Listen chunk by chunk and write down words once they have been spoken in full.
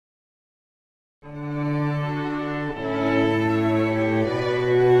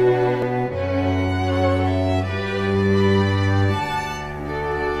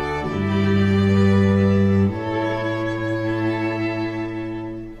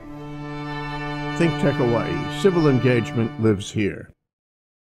ThinkTech Hawaii. Civil engagement lives here.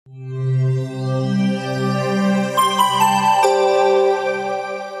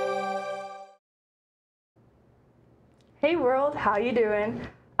 Hey world, how you doing?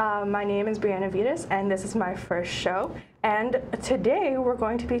 My name is Brianna Vides, and this is my first show. And today we're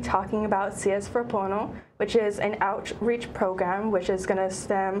going to be talking about CS4Pono, which is an outreach program which is going to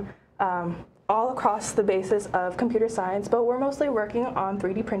stem all across the basis of computer science, but we're mostly working on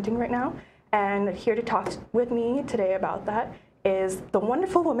 3D printing right now. And here to talk with me today about that is the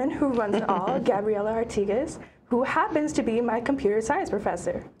wonderful woman who runs it all, Gabriela Artigas, who happens to be my computer science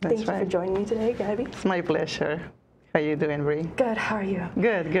professor. That's Thank you for joining me today, Gabby. It's my pleasure. How are you doing, Bri? Good, how are you?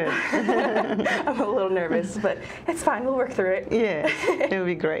 Good, good. I'm a little nervous, but it's fine, we'll work through it. Yeah, it'll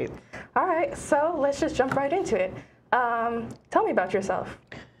be great. All right, so let's just jump right into it. Tell me about yourself.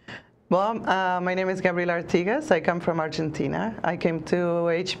 Well, my name is Gabriela Artigas. I come from Argentina. I came to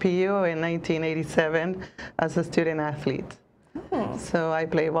HPU in 1987 as a student athlete. So I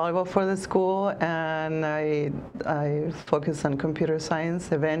play volleyball for the school, and I focus on computer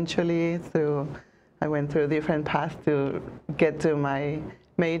science. Eventually, I went through different paths to get to my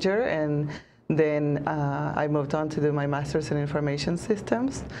major, and then I moved on to do my master's in information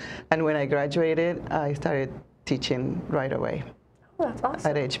systems. And when I graduated, I started teaching right away. Oh, that's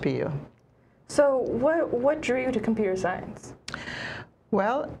awesome. At HPU. So what drew you to computer science?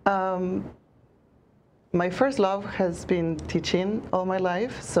 Well, my first love has been teaching all my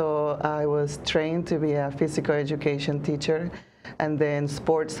life. So I was trained to be a physical education teacher. And then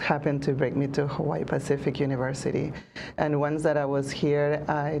sports happened to bring me to Hawaii Pacific University. And once that I was here,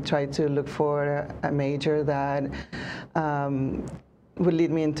 I tried to look for a major that would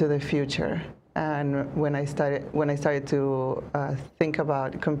lead me into the future. And when I started to think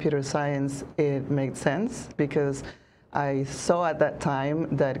about computer science, it made sense because I saw at that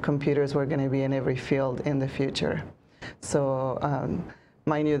time that computers were going to be in every field in the future. So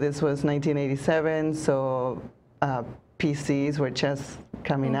mind you, this was 1987, so PCs were just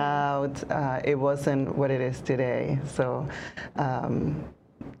coming out. It wasn't what it is today. So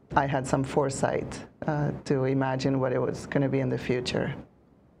I had some foresight to imagine what it was going to be in the future.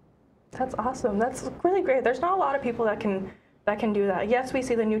 That's awesome. That's really great. There's not a lot of people that can do that. Yes, we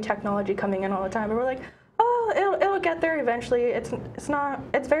see the new technology coming in all the time, but we're like, oh, it'll get there eventually. It's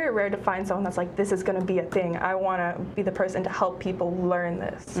very rare to find someone that's like, this is going to be a thing. I want to be the person to help people learn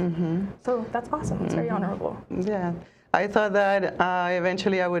this. So that's awesome. It's very honorable. Yeah. I thought that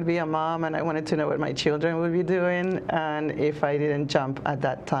eventually I would be a mom, and I wanted to know what my children would be doing. And if I didn't jump at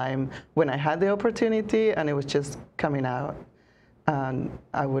that time when I had the opportunity and it was just coming out,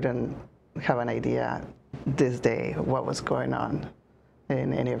 I wouldn't have an idea this day what was going on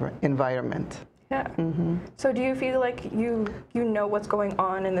in any environment. Yeah. So do you feel like you know what's going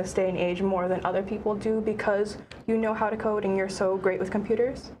on in this day and age more than other people do because you know how to code and you're so great with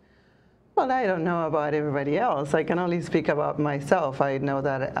computers? Well, I don't know about everybody else. I can only speak about myself. I know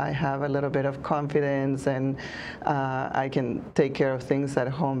that I have a little bit of confidence, and I can take care of things at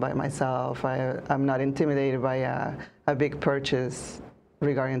home by myself. I'm not intimidated by a big purchase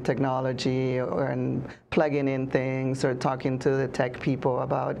regarding technology or plugging in things or talking to the tech people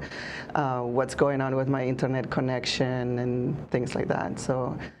about what's going on with my internet connection and things like that.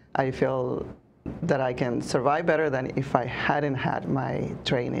 So I feel that I can survive better than if I hadn't had my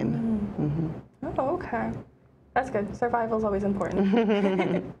training. Oh, okay. That's good. Survival is always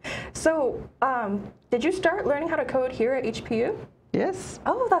important. So, did you start learning how to code here at HPU? Yes.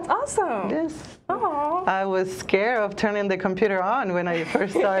 Oh, that's awesome. Yes. Oh. I was scared of turning the computer on when I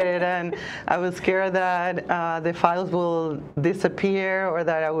first started, and I was scared that the files will disappear or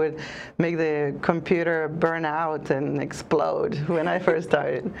that I would make the computer burn out and explode when I first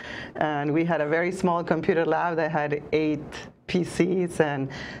started. And we had a very small computer lab that had 8 PCs, and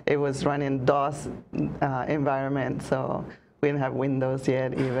it was running DOS environment, so we didn't have Windows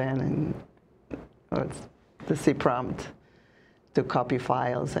yet even, and it's the C prompt to copy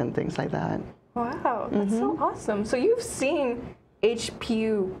files and things like that. Wow, that's so awesome. So you've seen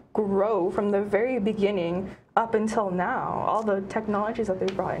HPU grow from the very beginning up until now, all the technologies that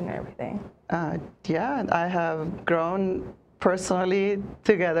they've brought in and everything. Yeah, I have grown personally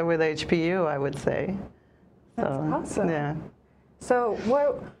together with HPU, I would say. That's awesome. Yeah. So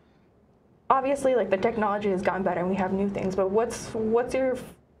obviously like the technology has gotten better and we have new things, but what's your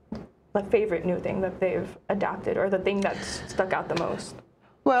favorite new thing that they've adapted, or the thing that's stuck out the most?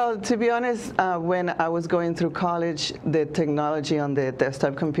 Well, to be honest, when I was going through college, the technology on the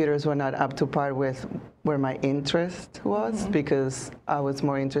desktop computers were not up to par with where my interest was, because I was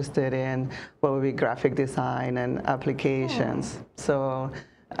more interested in what would be graphic design and applications. So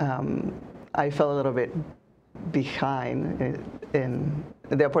I felt a little bit behind in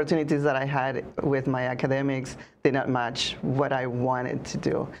the opportunities that I had with my academics did not match what I wanted to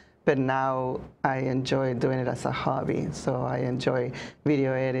do. But now I enjoy doing it as a hobby. So I enjoy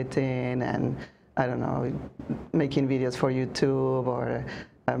video editing and, I don't know, making videos for YouTube or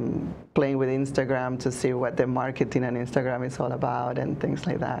playing with Instagram to see what the marketing on Instagram is all about and things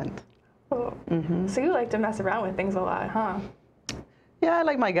like that. Cool. So you like to mess around with things a lot, huh? Yeah, I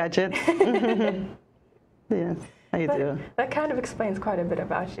like my gadgets. Yes, I do. That kind of explains quite a bit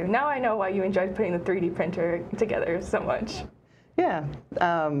about you. Now I know why you enjoyed putting the 3D printer together so much. Yeah,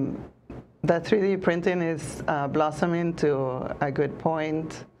 the 3D printing is blossoming to a good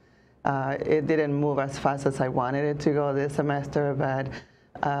point. It didn't move as fast as I wanted it to go this semester, but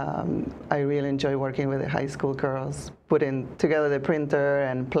I really enjoy working with the high school girls, putting together the printer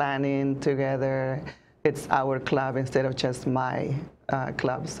and planning together. It's our club instead of just my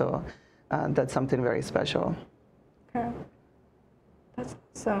club, so that's something very special. Okay, that's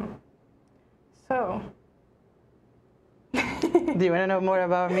awesome. So, do you want to know more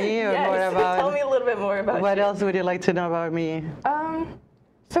about me, or yes, more about? Tell me a little bit more about what you. else would you like to know about me?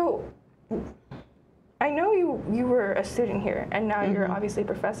 So, I know you were a student here, and now you're obviously a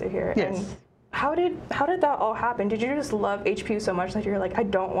professor here. Yes. And how did that all happen? Did you just love HPU so much that you're like, I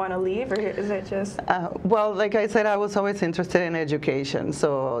don't want to leave, or is it just? Well, like I said, I was always interested in education.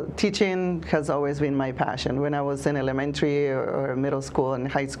 So teaching has always been my passion. When I was in elementary or middle school and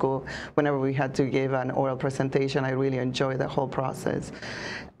high school, whenever we had to give an oral presentation, I really enjoyed the whole process.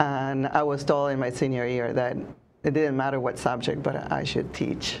 And I was told in my senior year that it didn't matter what subject, but I should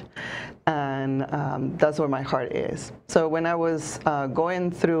teach. And that's where my heart is. So when I was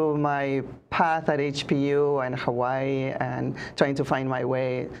going through my path at HPU and Hawaii and trying to find my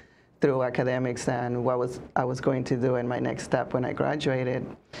way through academics and what I was going to do in my next step when I graduated,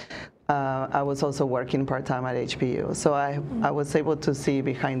 I was also working part-time at HPU. So I was able to see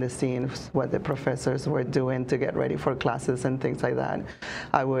behind the scenes what the professors were doing to get ready for classes and things like that.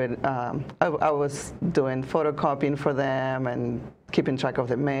 I was doing photocopying for them and keeping track of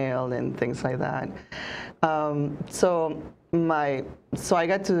the mail and things like that. So I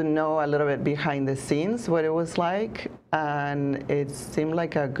got to know a little bit behind the scenes what it was like, and it seemed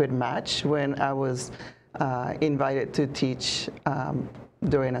like a good match when I was invited to teach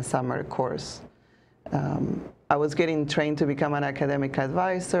during a summer course. I was getting trained to become an academic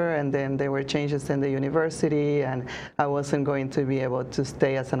advisor, and then there were changes in the university, and I wasn't going to be able to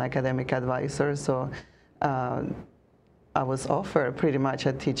stay as an academic advisor, so I was offered pretty much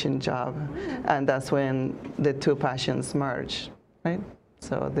a teaching job, and that's when the two passions merged, right?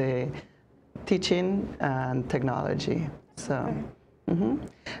 So the teaching and technology. So.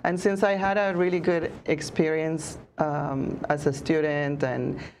 And since I had a really good experience as a student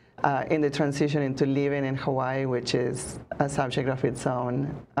and in the transition into living in Hawaii, which is a subject of its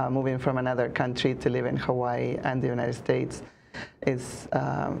own, moving from another country to live in Hawaii and the United States is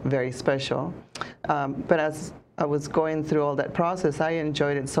very special. But as I was going through all that process, I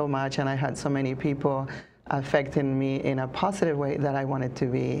enjoyed it so much, and I had so many people affecting me in a positive way that I wanted to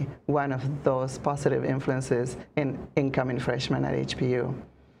be one of those positive influences in incoming freshmen at HPU.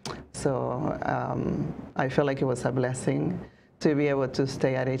 So I feel like it was a blessing to be able to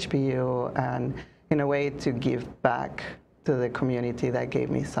stay at HPU and, in a way, to give back to the community that gave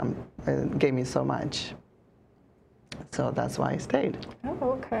me so much. So that's why I stayed.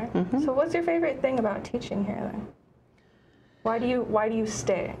 Oh, okay. So what's your favorite thing about teaching here then? Why do you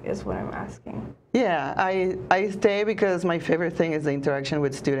stay is what I'm asking. Yeah, I stay because my favorite thing is the interaction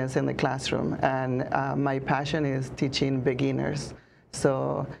with students in the classroom, and my passion is teaching beginners.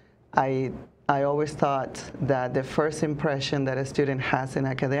 So I always thought that the first impression that a student has in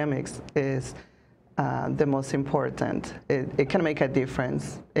academics is the most important. It can make a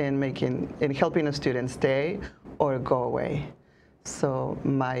difference in helping a student stay or go away. So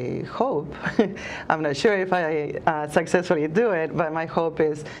my hope, I'm not sure if I successfully do it, but my hope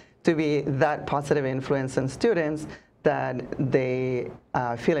is to be that positive influence on students that they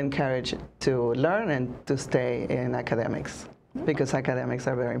feel encouraged to learn and to stay in academics, because academics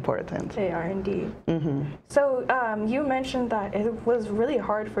are very important. They are indeed. So you mentioned that it was really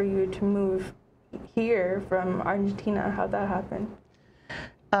hard for you to move here from Argentina. How'd that happen?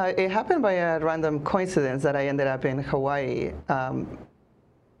 It happened by a random coincidence that I ended up in Hawaii.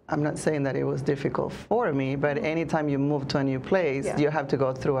 I'm not saying that it was difficult for me, but anytime you move to a new place, you have to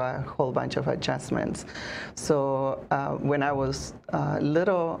go through a whole bunch of adjustments. So when I was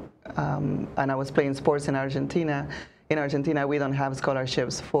little and I was playing sports in Argentina we don't have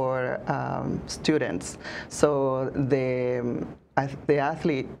scholarships for students. So the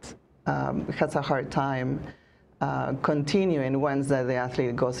athlete has a hard time continuing once that the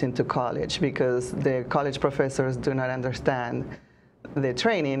athlete goes into college, because the college professors do not understand the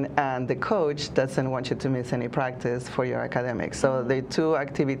training, and the coach doesn't want you to miss any practice for your academics. So the two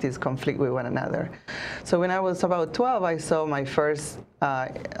activities conflict with one another. So when I was about 12, I saw my first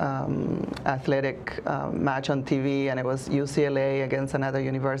athletic match on TV, and it was UCLA against another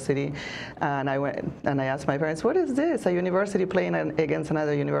university. And I went and I asked my parents, what is this, a university playing against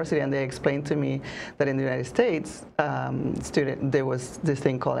another university? And they explained to me that in the United States, there was this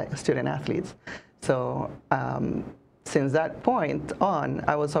thing called student athletes. So since that point on,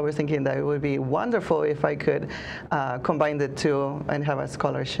 I was always thinking that it would be wonderful if I could combine the two and have a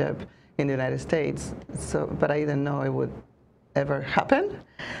scholarship in the United States. So, but I didn't know it would ever happen.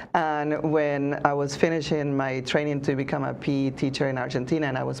 And when I was finishing my training to become a PE teacher in Argentina,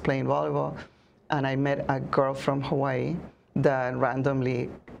 and I was playing volleyball, and I met a girl from Hawaii that randomly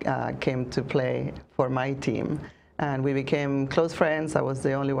came to play for my team. And we became close friends. I was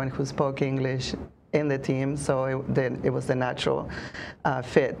the only one who spoke English in the team, so it was the natural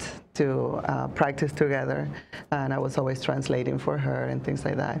fit to practice together, and I was always translating for her and things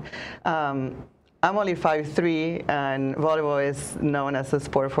like that. I'm only 5'3", and volleyball is known as a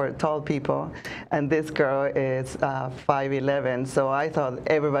sport for tall people, and this girl is 5'11", so I thought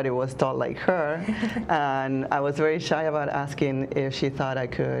everybody was tall like her, and I was very shy about asking if she thought I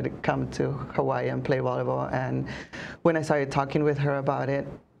could come to Hawaii and play volleyball. And when I started talking with her about it,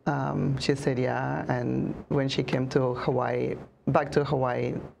 she said yeah, and when she came to Hawaii, back to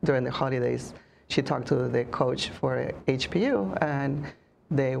Hawaii during the holidays, she talked to the coach for HPU, and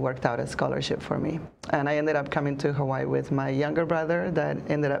they worked out a scholarship for me. And I ended up coming to Hawaii with my younger brother that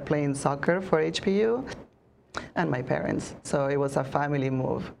ended up playing soccer for HPU, and my parents. So it was a family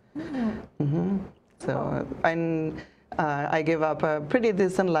move. Mm-hmm. So, and I gave up a pretty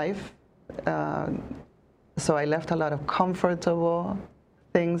decent life. So I left a lot of comfortable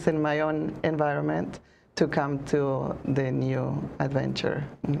things in my own environment to come to the new adventure,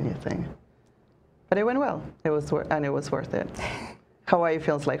 new thing. But it went well. It was worth it. Hawaii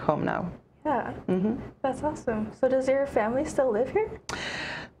feels like home now. Yeah, that's awesome. So does your family still live here?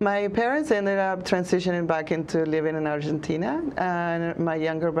 My parents ended up transitioning back into living in Argentina, and my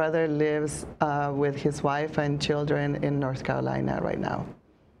younger brother lives with his wife and children in North Carolina right now.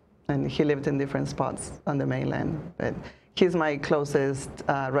 And he lived in different spots on the mainland, but he's my closest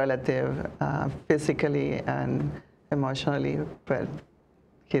relative physically and emotionally, but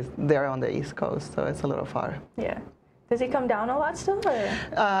they're on the East Coast, so it's a little far. Yeah. Does he come down a lot still?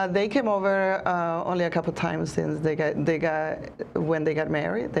 Or? They came over only a couple times since when they got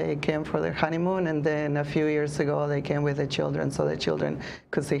married. They came for their honeymoon, and then a few years ago they came with the children, so the children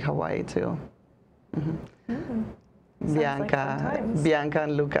could see Hawaii too. Bianca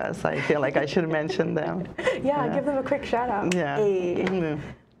and Lucas. I feel like I should mention them. Yeah, give them a quick shout out. Yeah. Hey.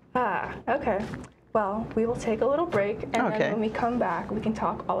 Okay. Well, we will take a little break, and then when we come back, we can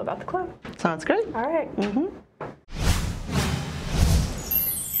talk all about the club. Sounds great. All right.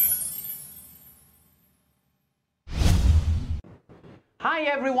 Hi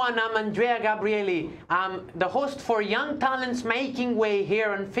everyone, I'm Andrea Gabrieli. I'm the host for Young Talents Making Way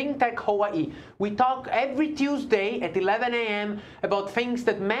here on ThinkTech Hawaii. We talk every Tuesday at 11 a.m. about things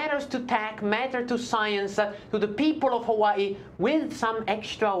that matters to tech, matter to science, to the people of Hawaii, with some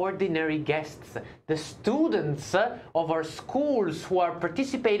extraordinary guests, the students of our schools who are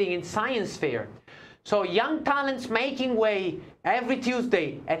participating in Science Fair. So Young Talents Making Way every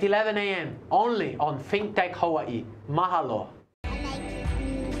Tuesday at 11 a.m. only on ThinkTech Hawaii. Mahalo.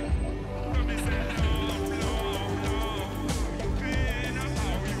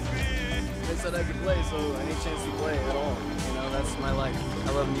 Said I could play, so any chance to play at all, you know, that's my life.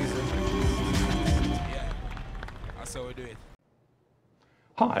 I love music. Yeah, that's how we do it.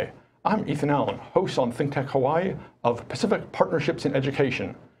 Hi, I'm Ethan Allen, host on ThinkTech Hawaii of Pacific Partnerships in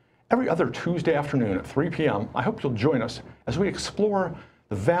Education. Every other Tuesday afternoon at 3 p.m., I hope you'll join us as we explore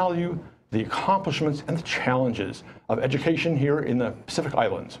the value, the accomplishments, and the challenges of education here in the Pacific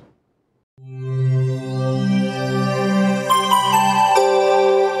Islands.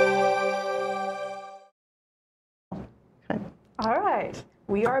 All right,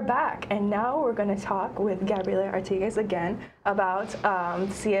 we are back, and now we're going to talk with Gabriela Artigas again about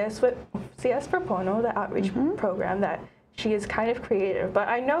CS4Pono, the outreach program that she is kind of creative. But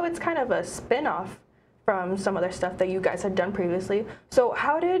I know it's kind of a spin-off from some other stuff that you guys had done previously. So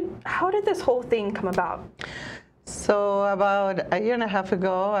how did this whole thing come about? So about a year and a half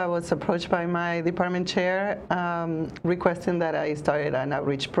ago, I was approached by my department chair requesting that I started an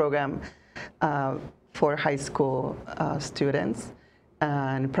outreach program for high school students.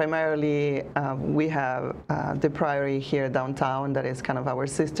 And primarily, we have the Priory here downtown that is kind of our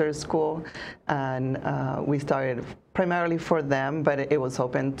sister school. And we started primarily for them, but it was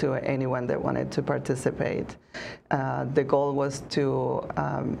open to anyone that wanted to participate. The goal was to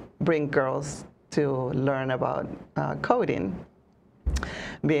bring girls to learn about coding,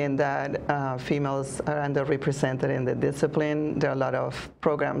 being that females are underrepresented in the discipline. There are a lot of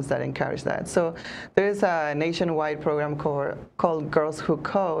programs that encourage that. So there is a nationwide program called Girls Who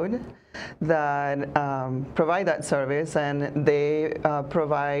Code that provide that service, and they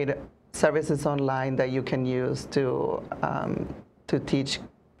provide services online that you can use to teach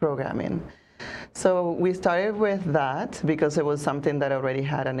programming. So we started with that because it was something that already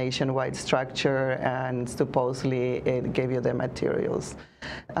had a nationwide structure, and supposedly it gave you the materials.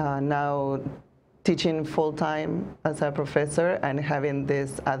 Now, teaching full-time as a professor and having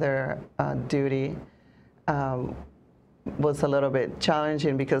this other duty was a little bit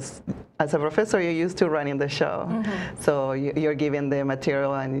challenging because as a professor, you're used to running the show. Mm-hmm. So you're given the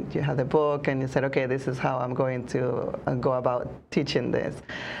material and you have the book and you said, okay, this is how I'm going to go about teaching this.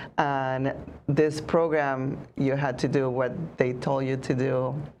 And this program, you had to do what they told you to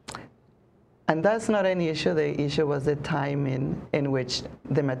do. And that's not an issue. The issue was the timing in which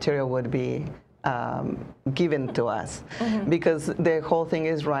the material would be given to us. Mm-hmm. Because the whole thing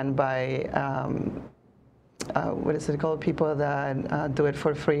is run by what is it called? People that do it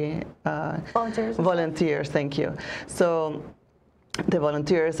for free. Volunteers. Volunteers, thank you. So the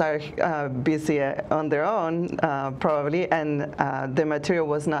volunteers are busy on their own, probably, and the material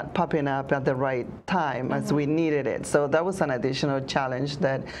was not popping up at the right time mm-hmm. as we needed it. So that was an additional challenge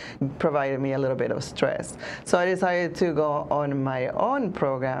that provided me a little bit of stress. So I decided to go on my own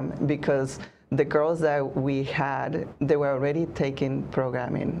program because the girls that we had, they were already taking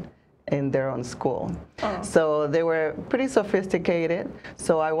programming in their own school. Oh. So they were pretty sophisticated,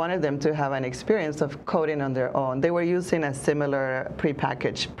 so I wanted them to have an experience of coding on their own. They were using a similar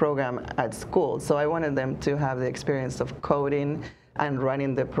prepackaged program at school, so I wanted them to have the experience of coding and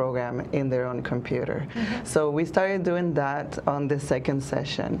running the program in their own computer. Mm-hmm. So we started doing that on the second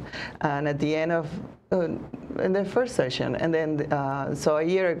session, and at the end of in the first session, and then so a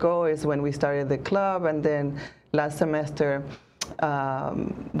year ago is when we started the club, and then last semester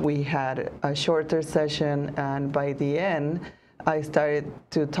we had a shorter session, and by the end, I started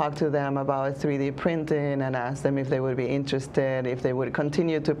to talk to them about 3D printing and ask them if they would be interested, if they would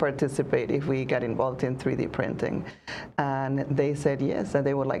continue to participate if we got involved in 3D printing. And they said yes, that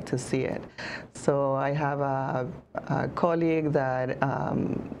they would like to see it. So I have a colleague that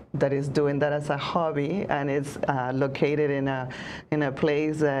that is doing that as a hobby, and it's located in a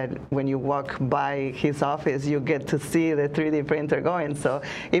place that when you walk by his office, you get to see the 3D printer going. So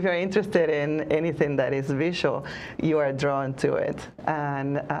if you're interested in anything that is visual, you are drawn to it.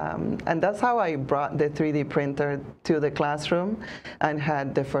 And that's how I brought the 3D printer to the classroom and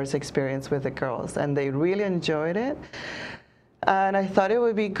had the first experience with the girls. And they really enjoyed it. And I thought it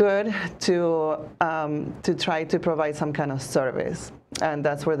would be good to try to provide some kind of service. And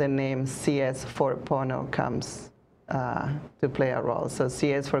that's where the name CS4Pono comes to play a role. So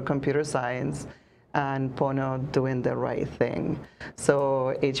CS for computer science, and Pono doing the right thing.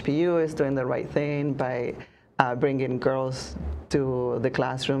 So HPU is doing the right thing by bringing girls to the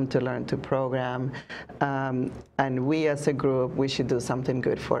classroom to learn to program. And we as a group, we should do something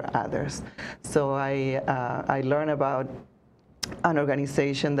good for others. So I learned about an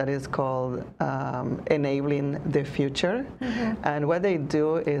organization that is called Enabling the Future. Mm-hmm. And what they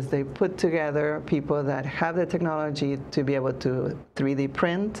do is they put together people that have the technology to be able to 3D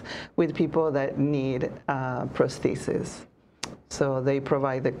print with people that need prosthesis. So they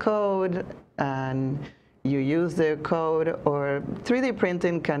provide the code, and you use the code, or 3D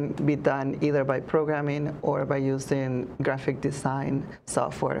printing can be done either by programming or by using graphic design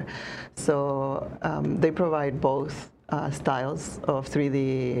software. So they provide both styles of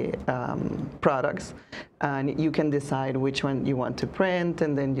 3D products, and you can decide which one you want to print,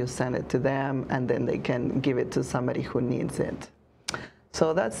 and then you send it to them, and then they can give it to somebody who needs it.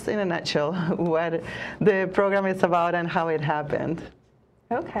 So that's in a nutshell what the program is about and how it happened.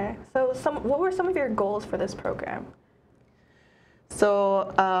 Okay, so what were some of your goals for this program?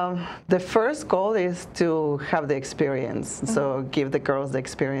 So the first goal is to have the experience. Mm-hmm. So give the girls the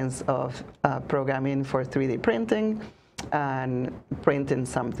experience of programming for 3D printing and printing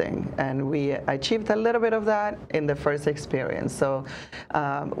something. And we achieved a little bit of that in the first experience. So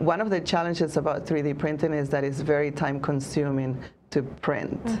one of the challenges about 3D printing is that it's very time consuming to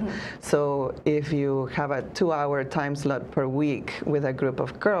print. So if you have a 2-hour time slot per week with a group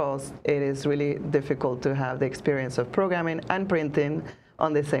of girls, it is really difficult to have the experience of programming and printing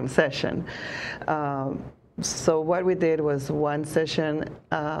on the same session. So what we did was one session,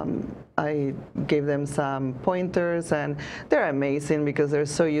 I gave them some pointers, and they're amazing because they're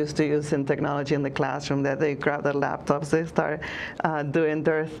so used to using technology in the classroom that they grab their laptops, they start doing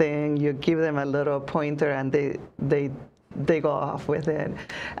their thing. You give them a little pointer and they go off with it.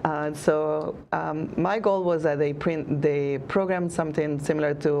 So my goal was that they program something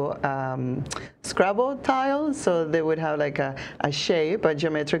similar to Scrabble tiles. So they would have like a shape, a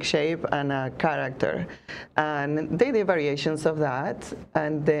geometric shape, and a character. And they did variations of that.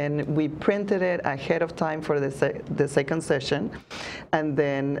 And then we printed it ahead of time for the second session. And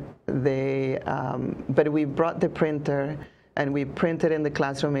then but we brought the printer and we printed in the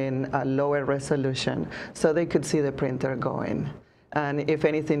classroom in a lower resolution so they could see the printer going. And if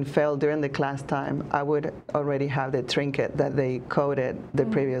anything fell during the class time, I would already have the trinket that they coded the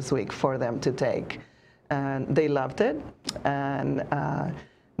previous week for them to take. And they loved it. And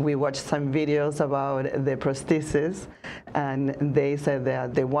we watched some videos about the prosthesis, and they said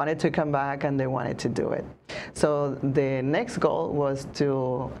that they wanted to come back and they wanted to do it. So the next goal was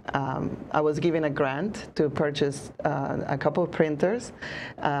to, I was given a grant to purchase a couple of printers.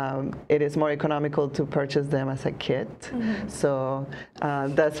 It is more economical to purchase them as a kit. So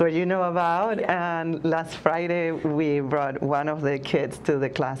that's what you know about. Yeah. And last Friday, we brought one of the kits to the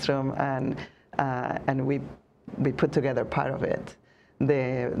classroom, and we put together part of it.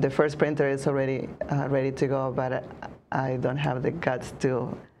 The first printer is already ready to go, but I don't have the guts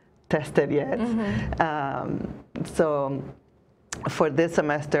to test it yet. So for this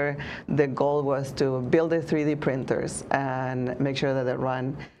semester, the goal was to build the 3D printers and make sure that they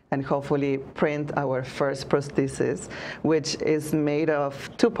run, and hopefully print our first prosthesis, which is made of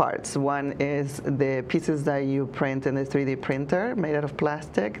 2 parts. One is the pieces that you print in the 3D printer, made out of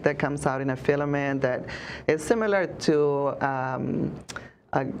plastic, that comes out in a filament that is similar to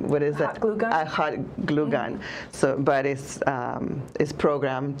what is that? Hot glue gun? A hot glue gun. So, but it's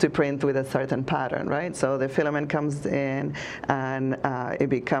programmed to print with a certain pattern, right? So the filament comes in, and it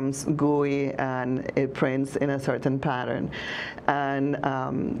becomes gooey, and it prints in a certain pattern. And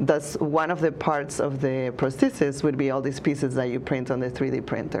that's one of the parts of the prosthesis would be all these pieces that you print on the 3D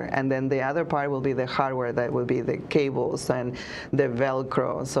printer. And then the other part will be the hardware, that will be the cables and the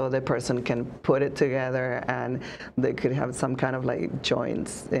Velcro, so the person can put it together and they could have some kind of like joint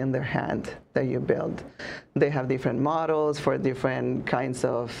in their hand that you build. They have different models for different kinds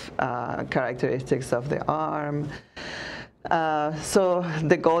of characteristics of the arm. So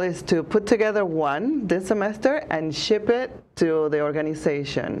the goal is to put together one this semester and ship it to the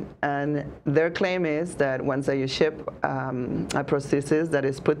organization. And their claim is that once that you ship a prosthesis that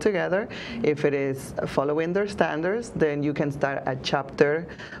is put together, if it is following their standards, then you can start a chapter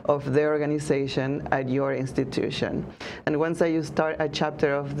of their organization at your institution. And once that you start a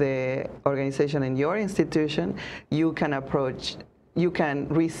chapter of the organization in your institution, you can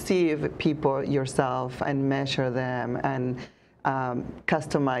receive people yourself and measure them and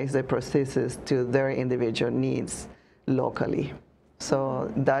customize the prosthesis to their individual needs locally.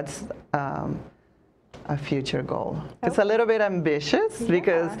 So that's a future goal. It's a little bit ambitious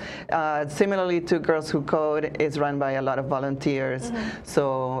because similarly to Girls Who Code, it's run by a lot of volunteers.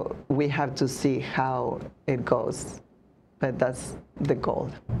 So we have to see how it goes, but that's the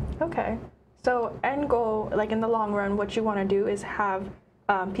goal. Okay. So end goal, like in the long run, what you want to do is have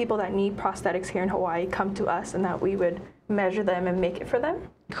people that need prosthetics here in Hawaii come to us, and that we would measure them and make it for them?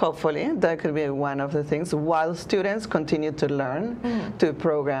 Hopefully, that could be one of the things, while students continue to learn to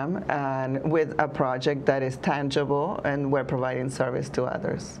program, and with a project that is tangible and we're providing service to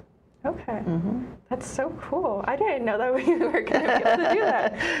others. Okay. That's so cool. I didn't know that we were going to be able to do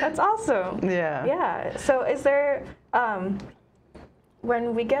that. That's awesome. Yeah. Yeah. So is there,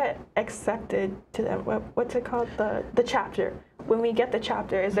 when we get accepted to them, what's it called, the chapter, when we get the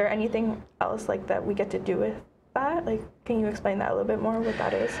chapter, is there anything else like that we get to do with that? Like, can you explain that a little bit more, what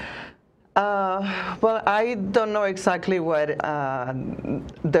that is? Well, I don't know exactly what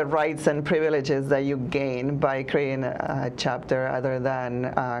the rights and privileges that you gain by creating a chapter, other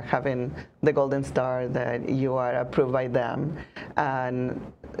than having the Golden Star that you are approved by them,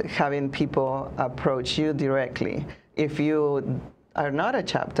 and having people approach you directly. If you are not a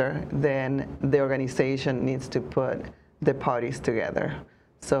chapter, then the organization needs to put the parties together.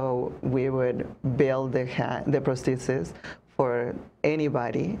 So we would build the prosthesis for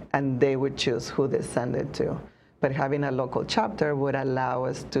anybody, and they would choose who they send it to. But having a local chapter would allow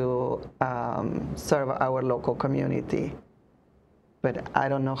us to serve our local community. but I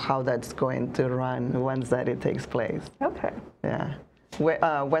don't know how that's going to run once that it takes place. Okay. Yeah.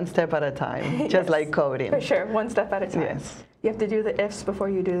 One step at a time, just Yes, like coding. For sure, one step at a time. Yes. You have to do the ifs before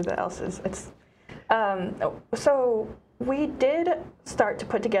you do the elses. So we did start to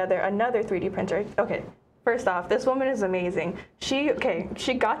put together another 3D printer. Okay, first off, this woman is amazing. She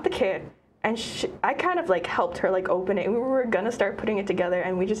got the kit, and I kind of like helped her like open it. We were gonna start putting it together,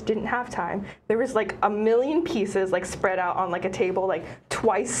 and we just didn't have time. There was like a million pieces like spread out on like a table like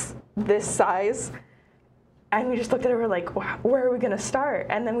twice this size. And we just looked at it, we're like, wow, where are we gonna start?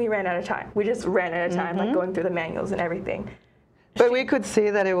 And then we ran out of time. We just ran out of time, like going through the manuals and everything. But we could see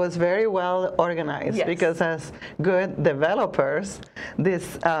that it was very well organized. Yes. Because as good developers,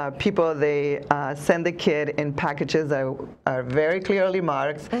 these people, they send the kit in packages that are very clearly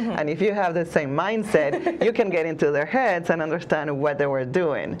marked. And if you have the same mindset, you can get into their heads and understand what they were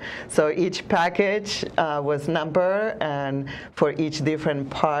doing. So each package was numbered, and for each different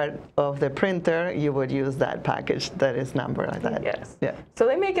part of the printer, you would use that package that is numbered like that. Yes. Yeah. So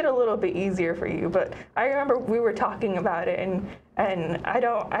they make it a little bit easier for you. But I remember we were talking about it, and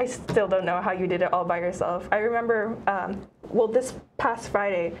I still don't know how you did it all by yourself. I remember, well, this past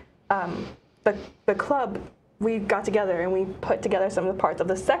Friday, the club, we got together and we put together some of the parts of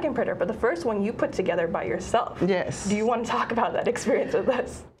the second printer, but the first one you put together by yourself. Yes. Do you want to talk about that experience with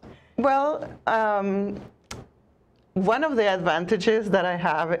us? Well, one of the advantages that I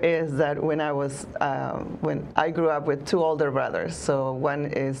have is that when I grew up with two older brothers, so one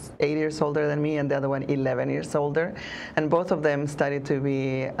is 8 years older than me and the other one 11 years older, and both of them studied to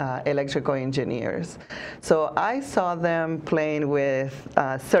be electrical engineers. So I saw them playing with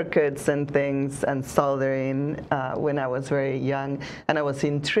circuits and things and soldering when I was very young, and I was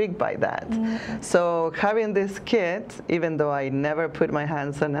intrigued by that. So having this kit, even though I never put my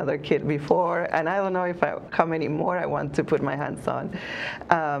hands on another kit before, and I don't know how many more I want to put my hands on.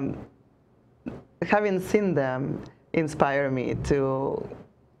 Having seen them inspire me to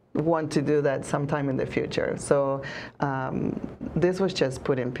want to do that sometime in the future. So this was just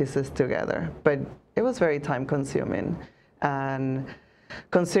putting pieces together, but it was very time consuming. And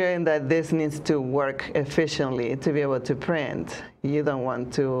considering that this needs to work efficiently to be able to print, you don't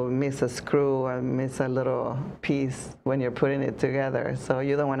want to miss a screw or miss a little piece when you're putting it together. So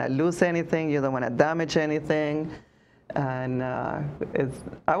you don't want to lose anything, you don't want to damage anything. And I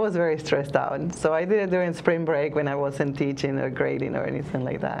was very stressed out. So I did it during spring break when I wasn't teaching or grading or anything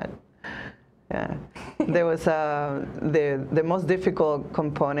like that. Yeah. There was the most difficult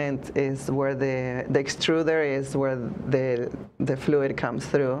component is where the extruder is, where the fluid comes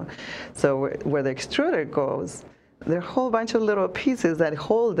through. So where the extruder goes, there are a whole bunch of little pieces that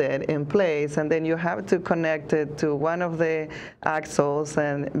hold it in place, and then you have to connect it to one of the axles,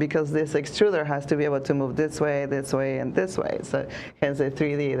 and because this extruder has to be able to move this way, and this way. So hence the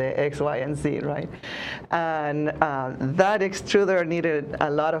 3D, the X, Y, and Z, right? And that extruder needed a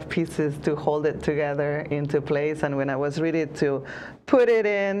lot of pieces to hold it together into place, and when I was ready to put it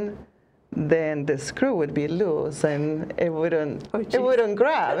in, then the screw would be loose and it wouldn't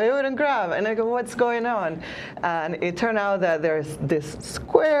grab. And I go, what's going on? And it turned out that there's this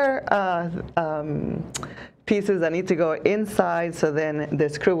square pieces that need to go inside, so then the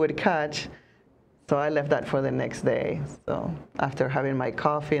screw would catch. So I left that for the next day. So after having my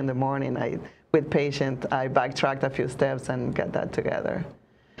coffee in the morning, with patience, I backtracked a few steps and got that together.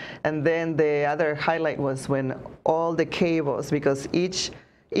 And then the other highlight was when all the cables, because each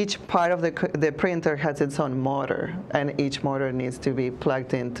part of the printer has its own motor, and each motor needs to be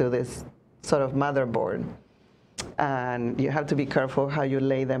plugged into this sort of motherboard. And you have to be careful how you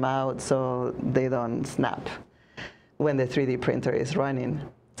lay them out so they don't snap when the 3D printer is running.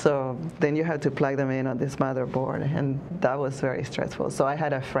 So then you have to plug them in on this motherboard, and that was very stressful. So I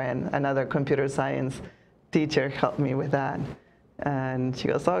had a friend, another computer science teacher, help me with that. And she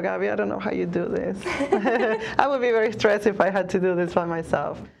goes, oh, Gabby, I don't know how you do this. I would be very stressed if I had to do this by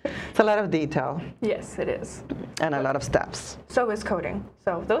myself. It's a lot of detail. Yes, it is. And a lot of steps. So is coding.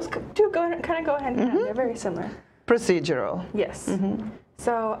 So those two kind of go hand in hand. They're very similar. Procedural. Yes.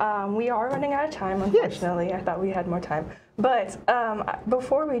 So we are running out of time, unfortunately. Yes. I thought we had more time. But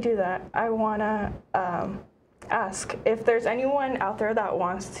before we do that, I want to ask if there's anyone out there that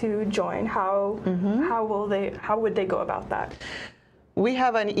wants to join. How would they go about that? We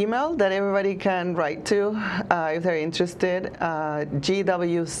have an email that everybody can write to if they're interested.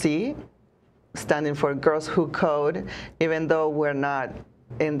 GWC, standing for Girls Who Code. Even though we're not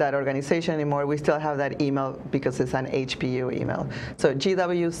in that organization anymore, we still have that email because it's an HPU email. So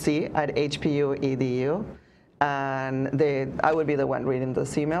gwc@hpu.edu. And I would be the one reading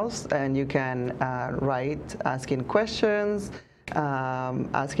those emails, and you can write asking questions,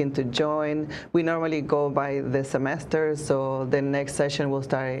 asking to join. We normally go by the semester, so the next session will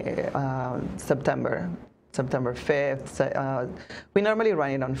start September 5th. We normally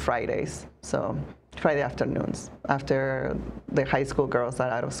run it on Fridays, so Friday afternoons after the high school girls are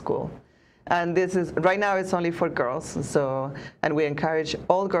out of school. And this is, right now it's only for girls, so, and we encourage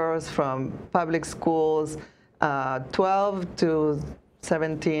all girls from public schools, 12 to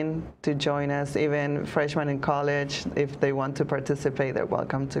 17 to join us, even freshmen in college. If they want to participate, they're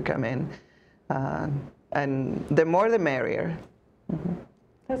welcome to come in. And the more the merrier. Mm-hmm.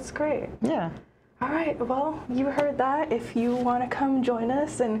 That's great. Yeah. All right, well, you heard that. If you want to come join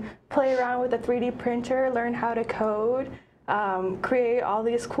us and play around with a 3D printer, learn how to code, create all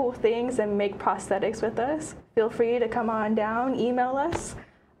these cool things and make prosthetics with us, feel free to come on down, email us,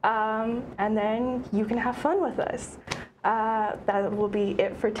 and then you can have fun with us. That will be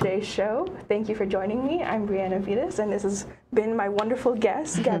it for today's show. Thank you for joining me. I'm Brianna Vides, and this has been my wonderful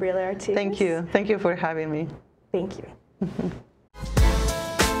guest, Gabriela Artigas. Thank you. Thank you for having me. Thank you.